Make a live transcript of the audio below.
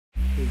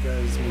Hey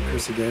guys, it's me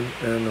Chris again,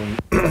 and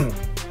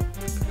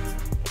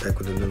back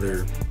with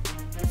another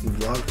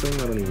vlog thing.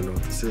 I don't even know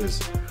what this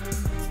is.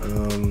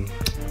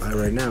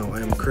 Right now I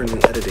am currently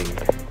editing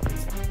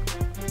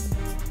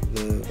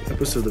the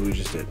episode that we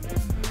just did.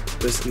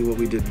 Basically, what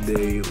we did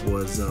today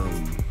was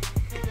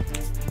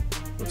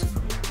what's it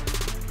called?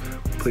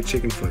 We played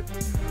Chicken Foot.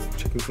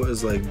 Chicken Foot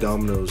is like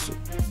Domino's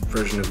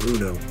version of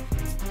Uno.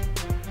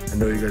 I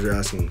know you guys are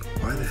asking,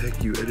 why the heck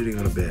are you editing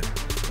on a bed?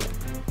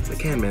 I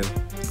can, man.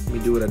 Let me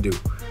do what I do.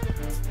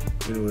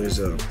 Anyways,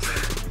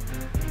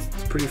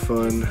 it's pretty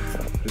fun.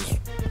 Just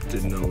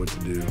didn't know what to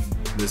do.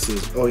 This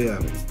is, oh yeah,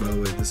 by the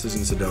way, this is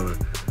in Sedona.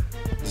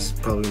 This is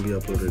probably gonna be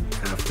uploaded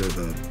after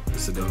the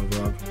Sedona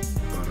vlog,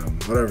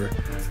 but whatever.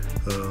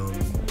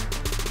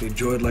 If you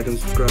enjoyed, like and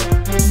subscribe.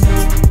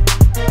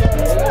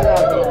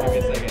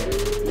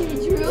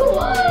 You drew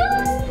one.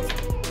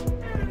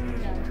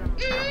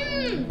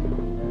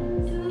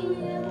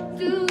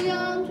 Too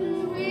young to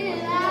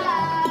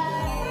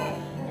realize.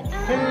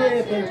 Pay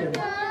attention.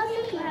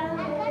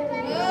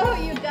 Oh,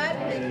 you got it.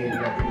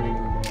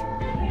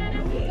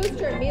 Whose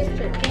turn? Mia's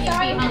turn.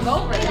 Sorry,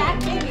 hungover.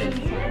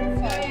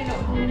 Sorry, no.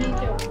 You need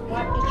to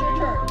watch. It's your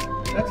turn.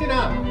 That's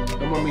enough.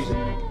 No more music.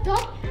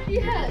 Stop.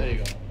 Yeah. There you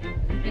go.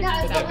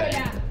 Yeah, it's over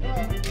now.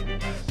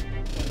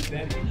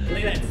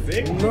 Play that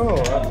sick? No,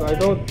 I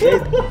don't.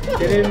 It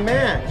didn't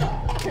match.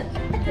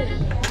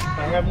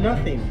 I have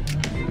nothing.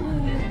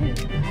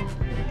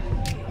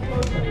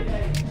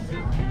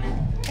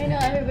 I know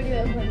everybody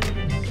will come.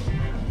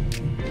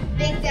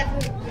 Thanks,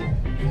 definitely.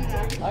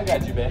 I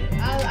got you, babe.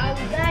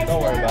 Guys,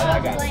 Don't worry about it. I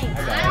got it.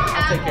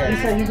 I'll take care of it.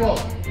 Lisa, you go.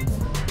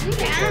 You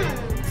can.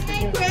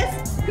 Hey, Chris.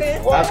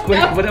 That was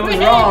quick, but it was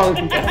wrong.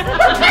 You can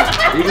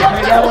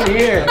play that one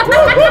here.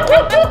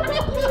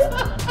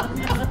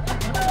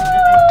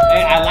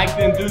 Hey, I like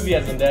the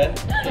enthusiasm, Dad.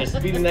 They're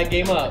speeding that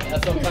game up.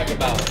 That's what I'm talking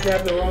about.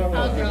 Grab the wrong one.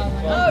 That's what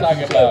I'm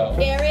talking about.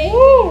 Gary.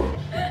 Woo!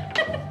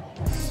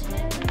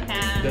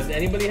 Does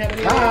anybody have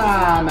any?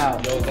 I'm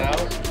out. Goes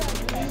out.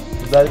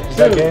 Is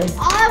that game?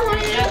 All I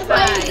wanted to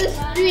play is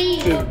the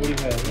stream. What do you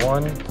have?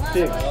 1,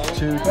 6,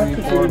 2, 3,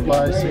 4,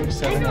 5, 6,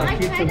 7, I 8,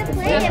 tried to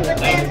play it, but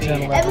 9, 10,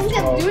 then 11, everyone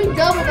 12, kept doing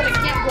double, but I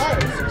can't play.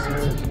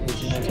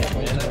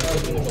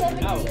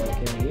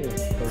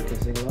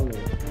 16,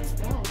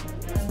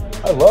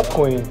 I love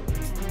Queen.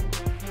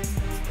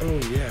 Oh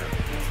yeah.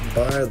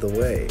 By the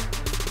way,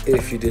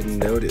 if you didn't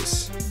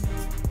notice,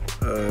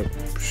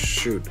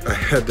 shoot, I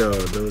had there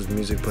was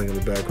music playing in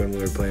the background when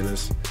we were playing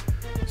this.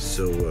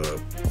 So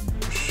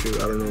shoot,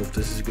 I don't know if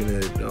this is gonna,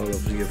 I don't know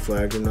if you get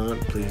flagged or not.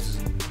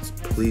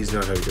 Please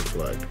not have it get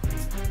flagged.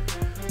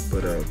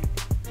 But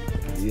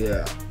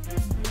yeah.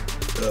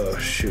 Oh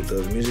shoot, there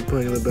was music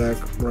playing in the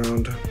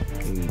background,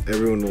 and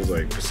everyone was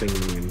like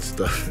singing and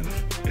stuff. And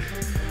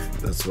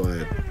that's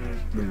why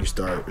when you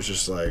start, it's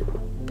just like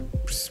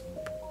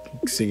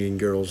singing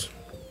girls.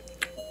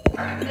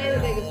 Play the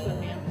biggest one,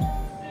 man.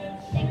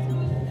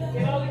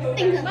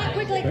 Thanks. Come on,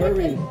 quickly.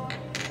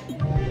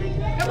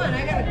 Come on, I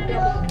gotta go.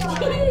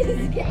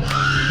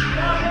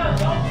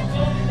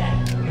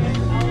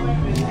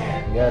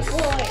 Yes. Boy,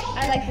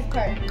 I like this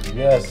part.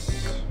 Yes.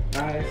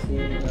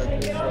 Christian,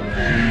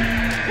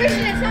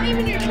 it's not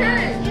even your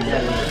turn.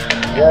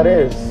 Yeah, it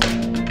is.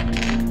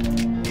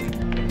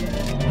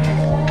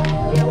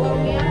 Yellow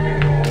man.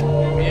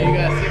 Yeah, you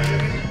got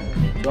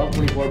 6. 12,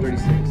 24,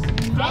 36.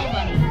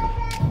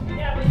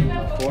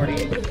 40.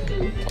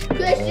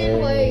 Christian,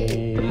 wait.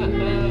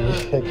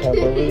 I can't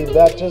believe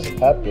that just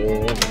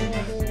happened.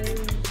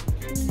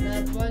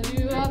 That's when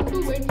you have to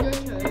win your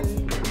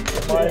turn.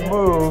 My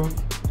move.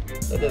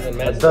 That doesn't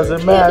match. It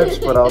doesn't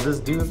match, but I'll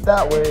just do it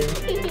that way.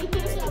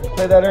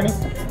 Play that, Ernie?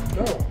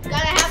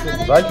 Gotta have another.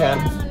 Because I can.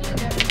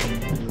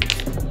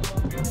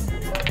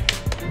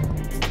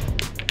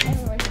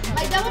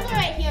 My doubles are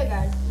right here,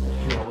 guys.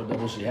 You know what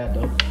double she had,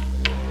 though.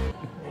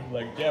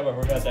 Like, damn, I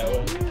forgot that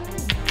one.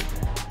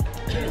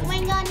 You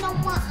ain't got no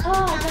more.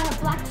 Oh, I gotta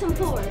block some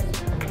fours.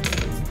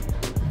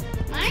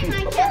 Mine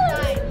can't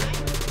mine.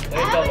 Play I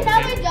a have double.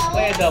 another babe. double.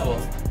 Play a double.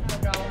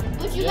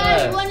 But you Yes.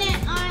 guys wouldn't.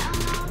 I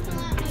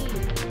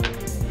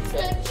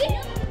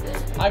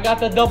I got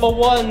the double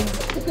ones.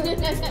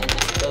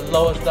 The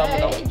lowest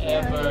domino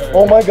ever.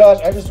 Oh my gosh,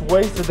 I just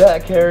wasted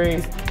that,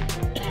 Carrie.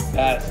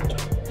 Pass. No,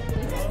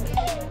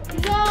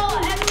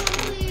 everyone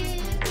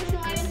please. Christian,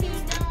 why didn't you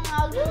down?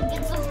 I'll just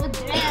get this with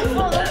dance.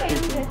 Oh, okay.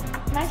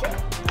 My turn?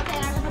 Okay,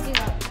 I'm gonna put these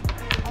up.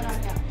 Oh, no,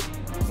 yeah.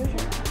 Your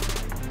turn.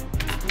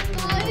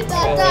 Oh, you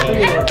got that.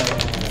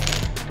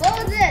 What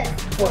was this?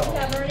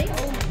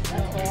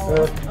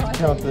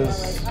 Count this.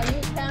 Are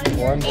you counting?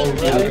 1, 2,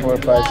 3, 4,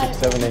 5, 6,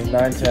 7, 8,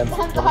 9, 10,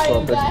 11,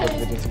 12, 13, 14,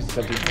 15, 16,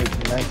 17, 18,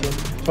 19,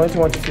 20,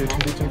 21, 22,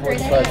 23, 24,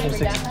 25,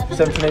 26,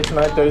 27, 28,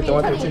 29, 30,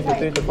 31, 32,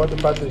 33, 34,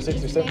 35, 36,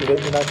 37, 38,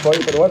 39, 40,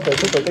 41,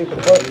 42, 43,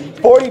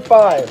 44,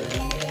 45.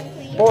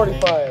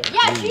 45.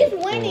 Yeah, she's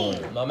winning.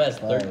 My man's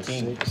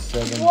 13. 6,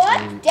 7,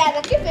 What? 8, Dad,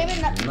 that's your favorite.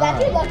 That's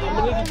your lucky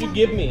How many did you number.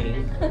 give me?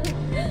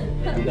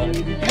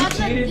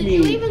 Did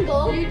you even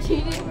go? You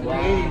cheated.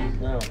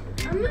 no.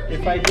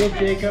 If I did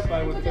Jacob,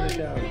 I would finish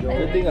out.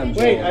 Good thing I'm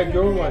Wait, Joe. I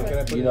drew one. Can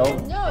I put You it know?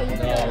 down? No, you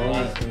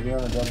can't. You're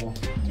on a double.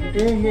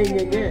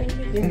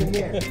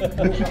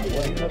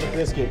 Another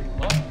biscuit.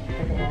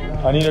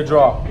 I need a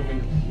draw.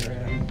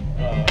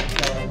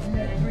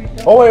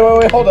 Oh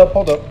wait, hold up.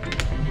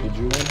 Did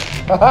you win?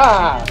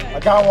 Haha! I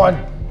got one.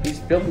 He's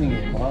filming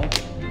it, Mom. I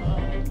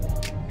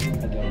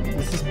don't.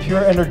 This is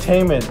pure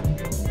entertainment.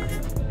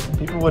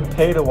 People would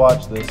pay to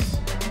watch this.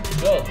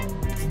 Go.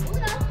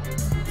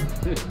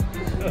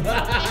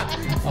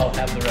 I'll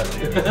have the rest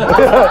of it.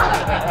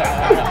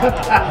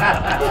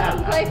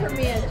 Play for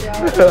me and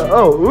Joe.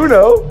 Oh,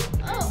 Uno.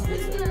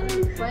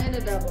 Playing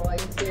a double. I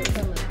can see it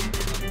coming.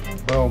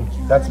 Boom.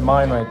 That's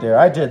mine right there.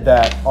 I did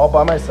that all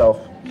by myself.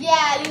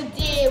 Yeah, you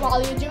did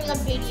while you were doing a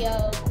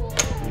video. Cool.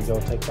 You go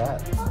take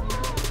that.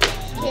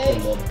 Okay.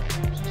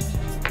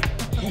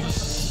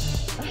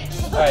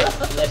 Alright,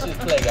 let's just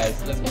play, guys.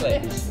 Let's play.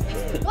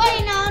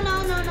 Wait, no.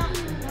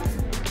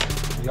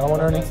 You got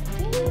one, Ernie?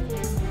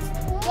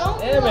 Don't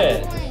Damn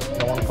it.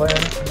 Don't want to play,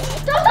 Ernie?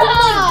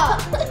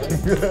 Stop!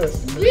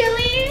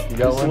 Really? You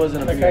got This one?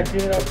 wasn't a Okay, beer.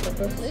 clean it up. Put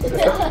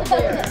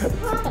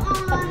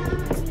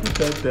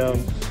that down.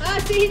 Ah,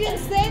 see, he didn't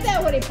say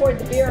that when he poured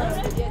the beer on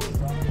it.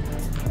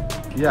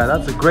 Yeah,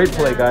 that's a great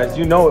play, guys.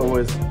 You know it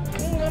was.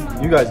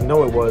 You guys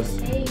know it was.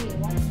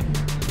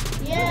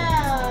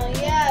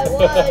 Yeah, it was.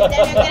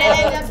 Then you're gonna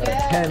end up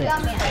Ten.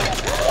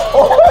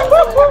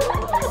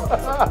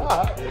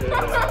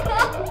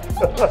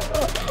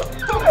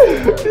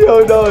 Yo,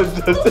 that was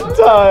just a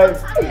tie.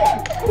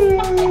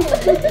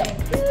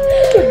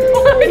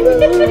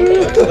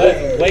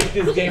 Let's wake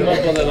this game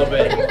up a little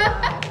bit.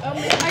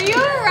 Are you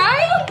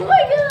alright? Oh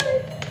my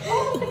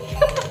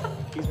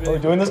god. Are we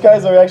doing this,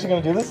 guys? Are we actually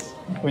gonna do this?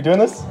 Are we doing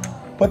this?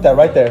 Put that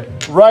right there.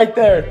 Right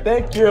there.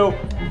 Thank you.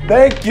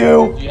 Thank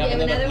you. Do you have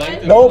another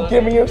blanket? Nope,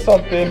 give me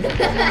something. Yep.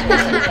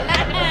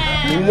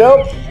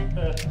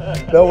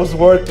 That was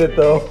worth it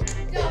though.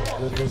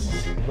 Look at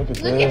this, Look at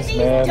these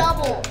man.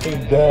 doubles. Look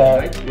at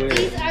that.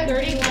 These are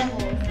 30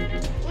 doubles.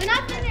 We're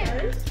not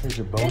finished. Here's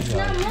your It's not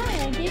boneyard.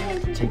 mine. I gave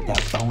them to Take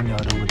that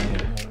boneyard over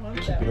there.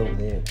 Keep it over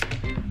there.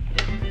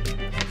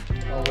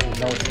 Oh wait,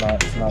 no, it's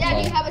not. It's not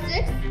Daddy, you mine. have a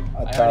 6? I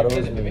I thought it already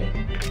was did it, me. baby.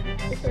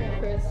 This one,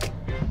 Chris.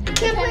 You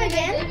can't play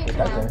again? Put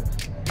that there.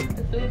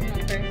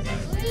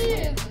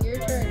 Please. Your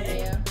turn,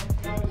 Mia.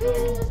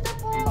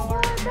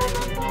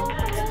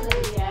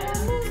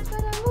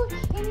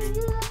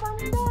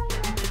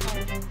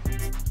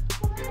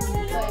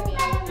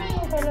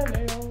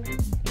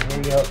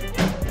 Hurry up.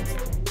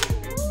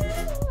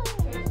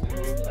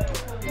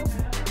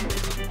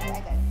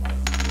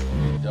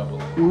 Double.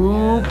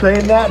 Ooh,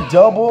 playing that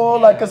double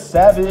like a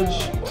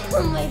savage.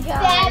 Oh my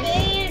god.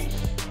 Savage.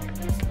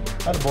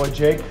 Attaboy,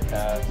 Jake.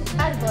 Pass.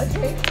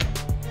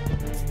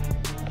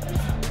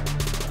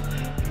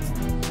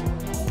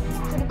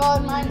 Could've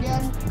borrowed mine,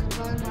 Dad. Could've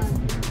borrowed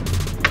mine.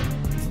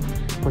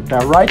 Put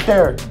that right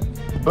there.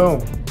 Boom.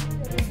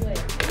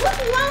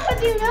 What's wrong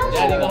with you, no?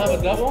 Daddy gonna have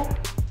a double?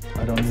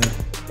 I don't need.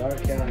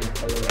 Dark County.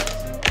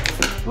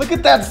 Look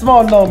at that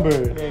small number.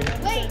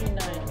 Wait.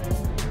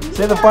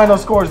 Say the final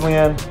scores,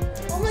 Leanne.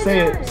 Oh my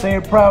Say god. it. Say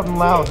it proud and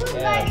loud.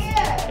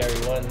 Yeah. Carry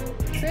one.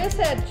 Chris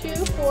had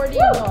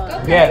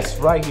 241. Yes,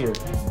 right here.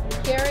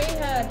 Carrie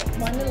had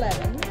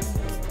 111.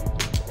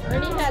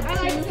 Ernie had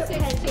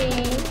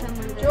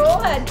 216. Joel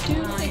had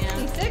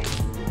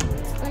 266.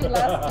 Pretty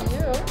last to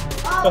you.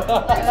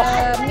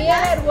 Mia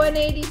had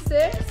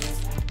 186.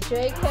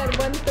 Jake had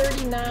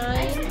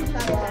 139.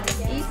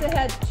 Issa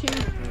had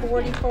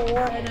 244,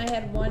 and I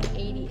had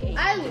 188.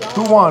 I love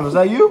Who won? Was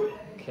that you?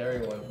 Carry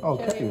one. Oh,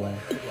 Kelly won.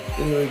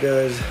 Anyway,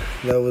 guys,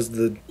 that was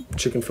the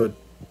chicken foot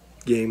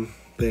game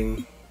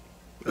thing.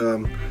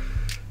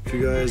 If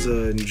you guys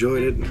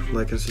enjoyed it,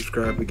 like and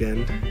subscribe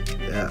again.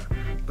 Yeah,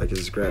 like and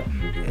subscribe.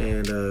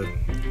 And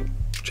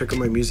check out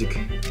my music.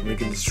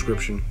 Link in the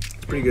description.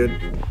 It's pretty good.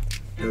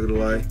 Not gonna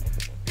lie.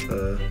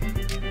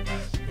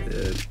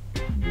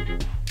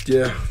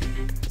 Yeah.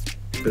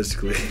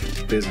 Basically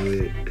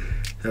it.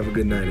 Have a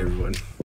good night, everyone.